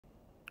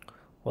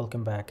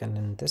Welcome back, and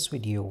in this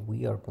video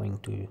we are going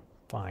to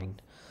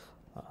find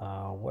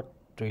what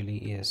really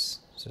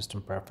is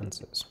system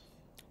preferences,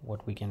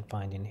 what we can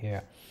find in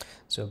here.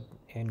 So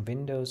in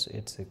Windows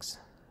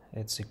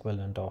it's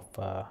equivalent of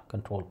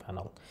control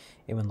panel,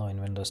 even though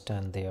in Windows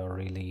 10 they are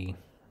really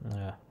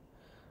uh,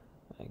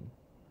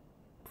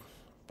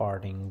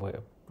 parting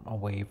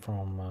away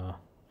from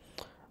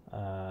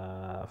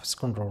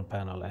control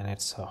panel, and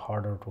it's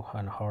harder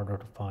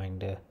to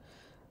find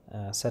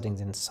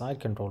settings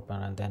inside control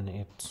panel, and then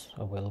it's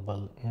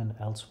available in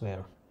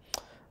elsewhere.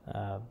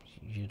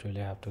 You really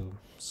have to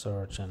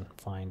search and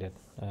find it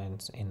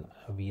in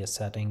via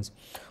settings,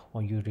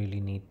 or you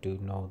really need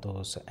to know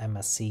those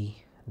msc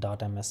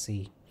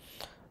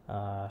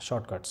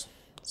shortcuts.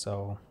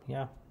 So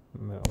yeah,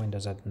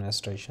 Windows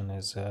administration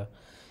is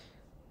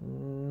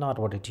not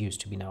what it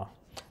used to be now.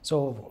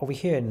 So over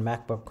here in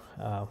MacBook,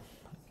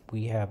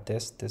 we have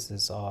this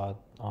is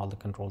all the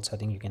control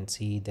setting. You can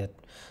see that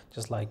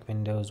just like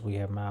Windows, we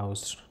have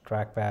mouse,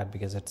 trackpad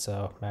because it's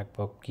a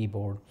MacBook,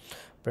 keyboard,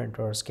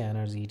 printer,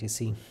 scanners,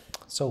 etc.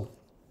 So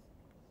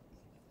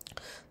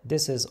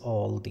this is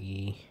all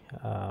the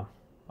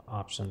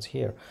options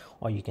here,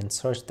 or you can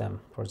search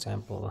them. For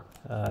example,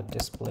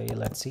 display,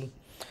 let's see,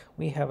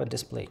 we have a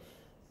display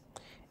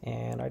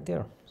and right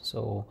there.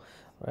 So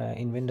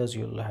in Windows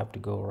you'll have to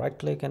go right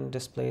click and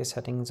display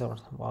settings or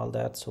all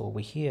that. So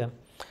over here,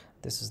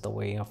 this is the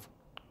way of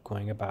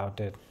going about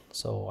it.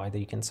 So either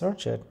you can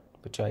search it,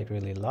 which I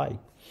really like,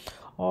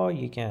 or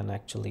you can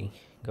actually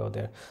go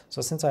there.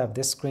 So since I have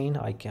this screen,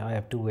 I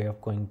have two ways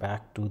of going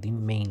back to the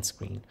main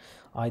screen.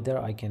 Either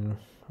I can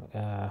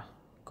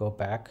go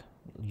back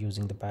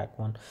using the back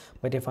one,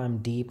 but if I'm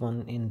deep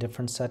in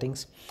different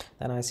settings,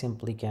 then I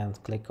simply can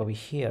click over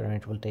here and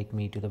it will take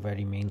me to the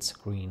very main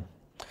screen.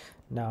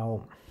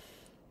 Now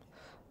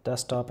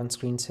desktop and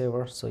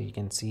screensaver, so you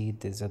can see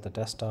these are the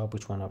desktop,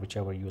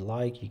 whichever you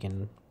like. You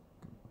can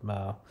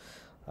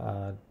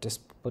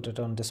just put it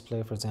on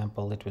display. For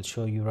example, it will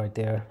show you right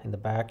there in the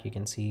back. You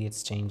can see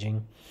it's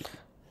changing.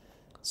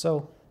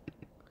 So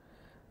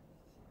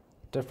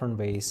different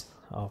ways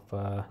of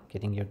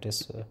getting your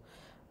display.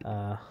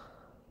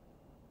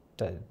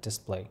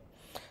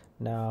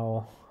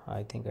 Now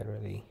I think I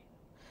really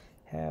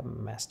have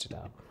messed it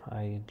up.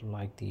 I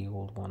like the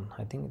old one.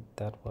 I think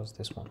that was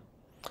this one.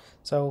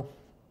 So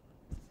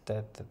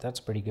that's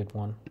a pretty good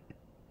one.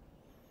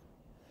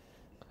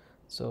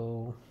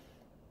 So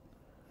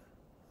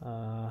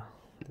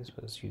this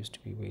was used to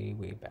be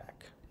way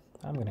back.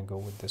 I'm gonna go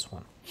with this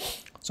one.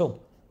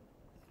 So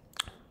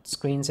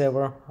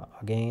screensaver,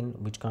 again,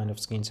 which kind of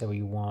screensaver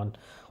you want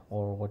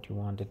or what you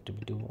want it to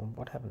do.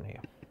 What happened here?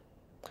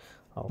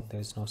 Oh,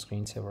 there's no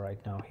screensaver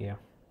right now here.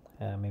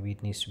 Maybe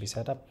it needs to be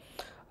set up.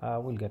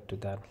 We'll get to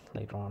that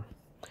later on.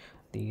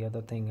 The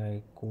other thing,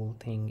 a cool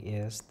thing,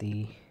 is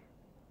the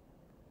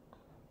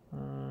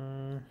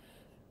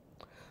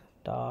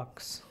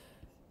docs.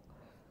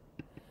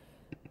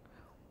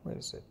 Where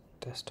is it?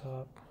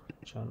 Desktop,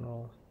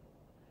 general.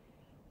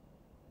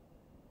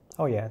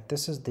 Oh yeah,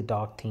 this is the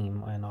dock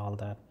theme and all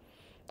that.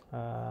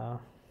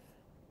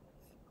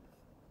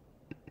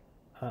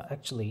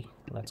 Actually,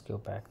 let's go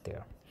back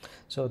there.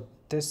 So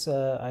this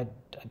I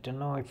don't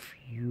know if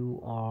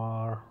you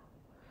are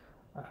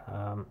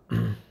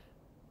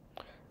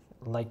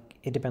like,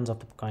 it depends on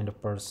the kind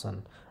of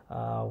person.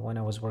 When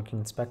I was working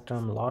in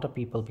Spectrum, a lot of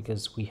people,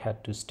 because we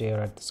had to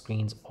stare at the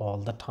screens all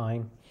the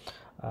time,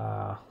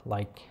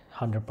 like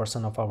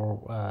 100% of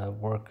our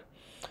work,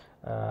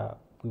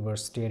 we were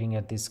staring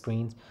at these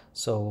screens.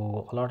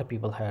 So a lot of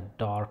people had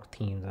dark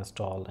themes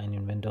installed, and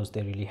in Windows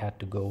they really had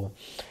to go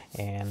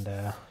and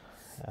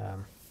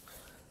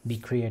be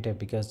creative,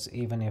 because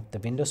even if the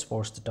Windows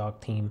forced the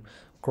dark theme,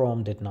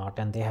 Chrome did not,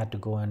 and they had to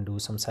go and do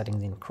some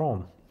settings in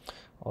Chrome,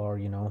 or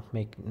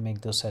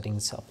make those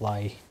settings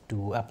apply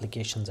to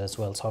applications as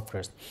well,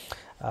 softwares.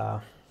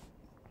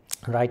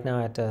 Right now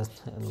at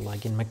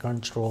like in my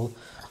current role,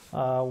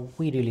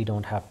 we really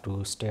don't have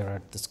to stare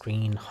at the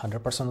screen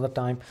 100% of the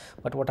time,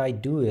 but what I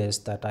do is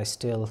that I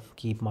still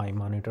keep my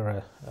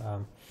monitor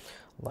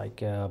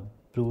like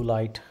blue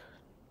light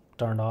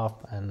turned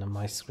off, and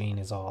my screen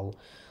is all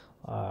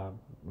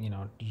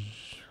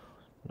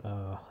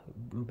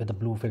with the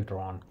blue filter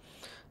on,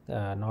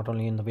 not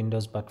only in the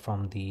Windows but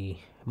from the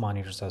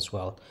monitors as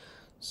well.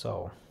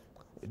 So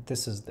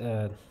this is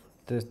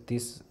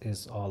this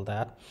is all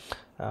that.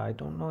 I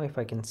don't know if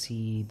I can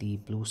see the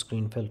blue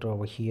screen filter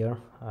over here.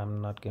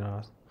 I'm not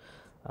gonna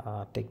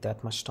take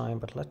that much time,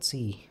 but let's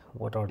see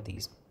what are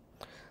these.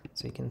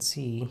 So you can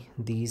see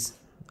these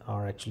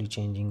are actually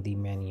changing the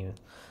menu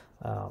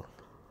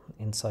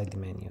inside the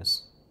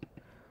menus.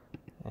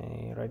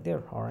 Right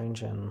there,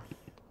 orange and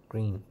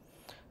green.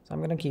 So I'm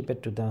going to keep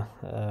it to the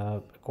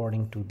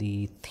according to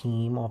the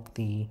theme of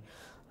the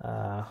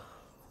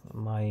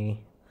my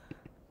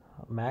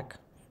Mac,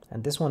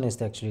 and this one is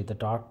actually the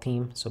dark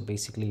theme, so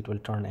basically it will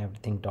turn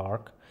everything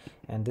dark.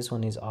 And this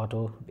one is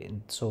auto,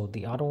 so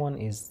the auto one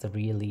is the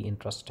really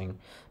interesting.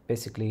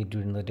 Basically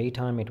during the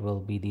daytime it will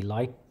be the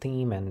light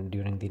theme, and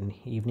during the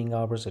evening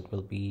hours it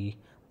will be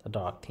the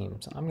dark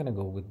themes. I'm gonna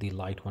go with the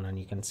light one, and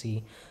you can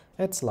see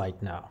it's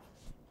light now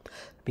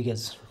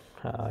because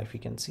if you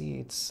can see,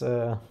 it's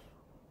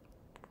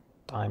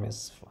time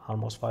is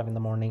almost 5 in the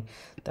morning.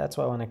 That's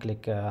why when I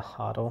click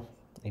auto,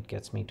 it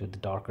gets me to the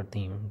darker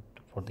theme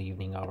for the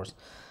evening hours.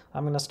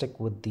 I'm gonna stick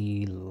with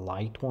the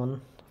light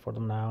one for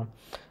them now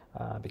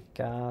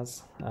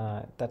because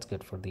that's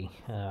good for the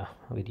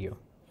video.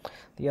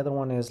 The other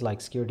one is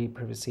like security,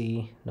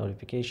 privacy,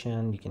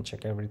 notification. You can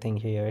check everything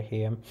here,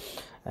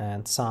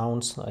 and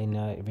sounds. In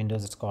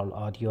Windows it's called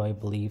audio, I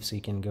believe, so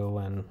you can go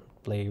and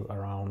play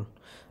around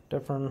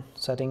different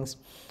settings.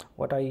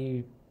 What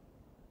I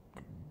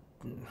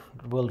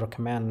will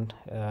recommend,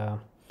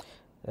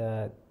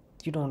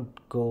 you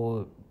don't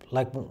go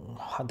like,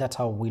 that's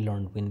how we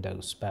learned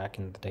Windows back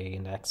in the day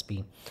in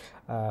XP.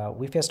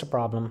 We faced a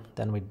problem,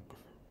 then we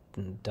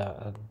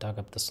dug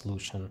up the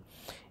solution,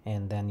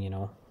 and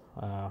then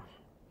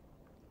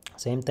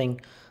same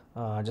thing,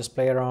 just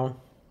play around,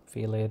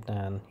 feel it,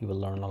 and you will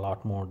learn a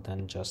lot more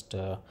than just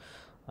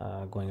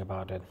going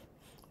about it.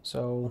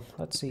 So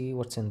let's see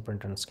what's in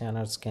printer and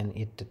scanners. Can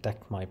it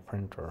detect my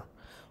printer?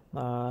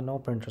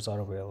 No printers are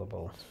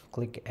available.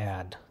 Click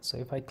add. So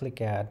if I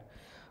click add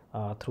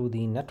through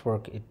the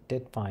network, it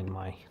did find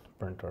my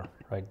printer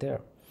right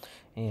there.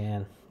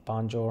 And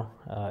Bonjour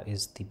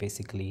is the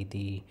basically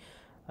the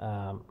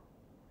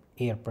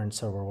AirPrint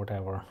server,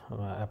 whatever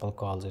Apple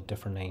calls it,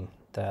 different name.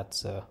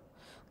 That's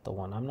the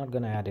one. I'm not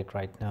gonna add it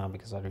right now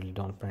because I really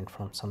don't print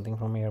from something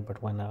from here,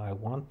 but when I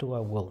want to, I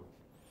will.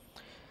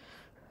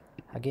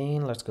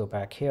 Again, let's go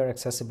back here.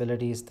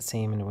 Accessibility is the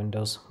same in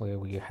Windows, where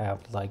we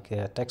have like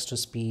text to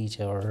speech,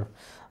 or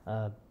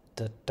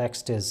the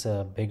text is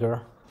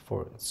bigger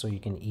for, so you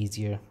can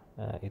easier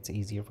it's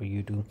easier for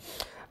you to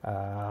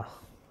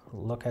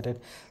look at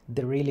it.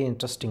 The really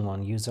interesting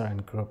one, user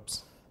and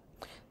groups.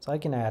 So I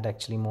can add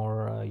actually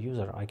more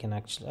user. I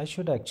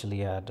should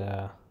actually add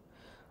a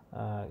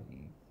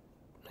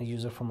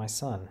user for my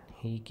son.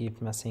 He keeps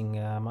messing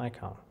my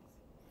account.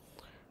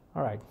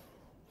 All right,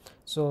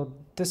 so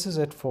this is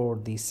it for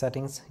the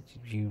settings.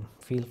 You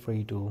feel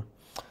free to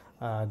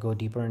go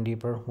deeper and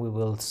deeper. We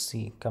will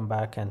come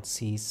back and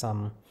see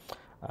some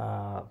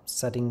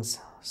settings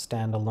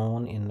stand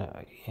alone in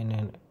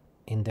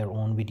their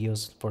own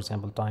videos. For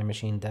example, time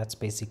machine, that's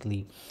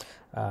basically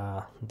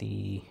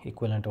the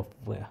equivalent of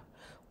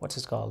what's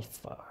it called,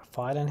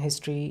 file and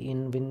history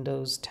in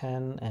Windows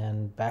 10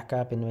 and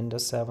backup in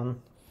Windows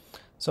 7.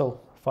 So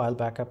file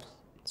backup,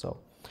 so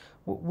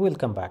we'll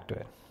come back to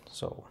it.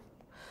 So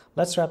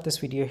let's wrap this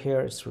video here.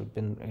 It's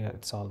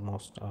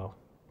almost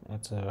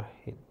it's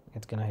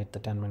gonna hit the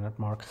 10-minute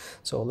mark,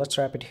 so let's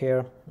wrap it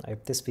here.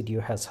 If this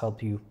video has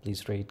helped you,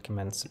 please rate,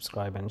 comment,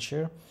 subscribe, and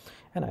share,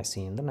 and I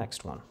see you in the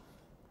next one.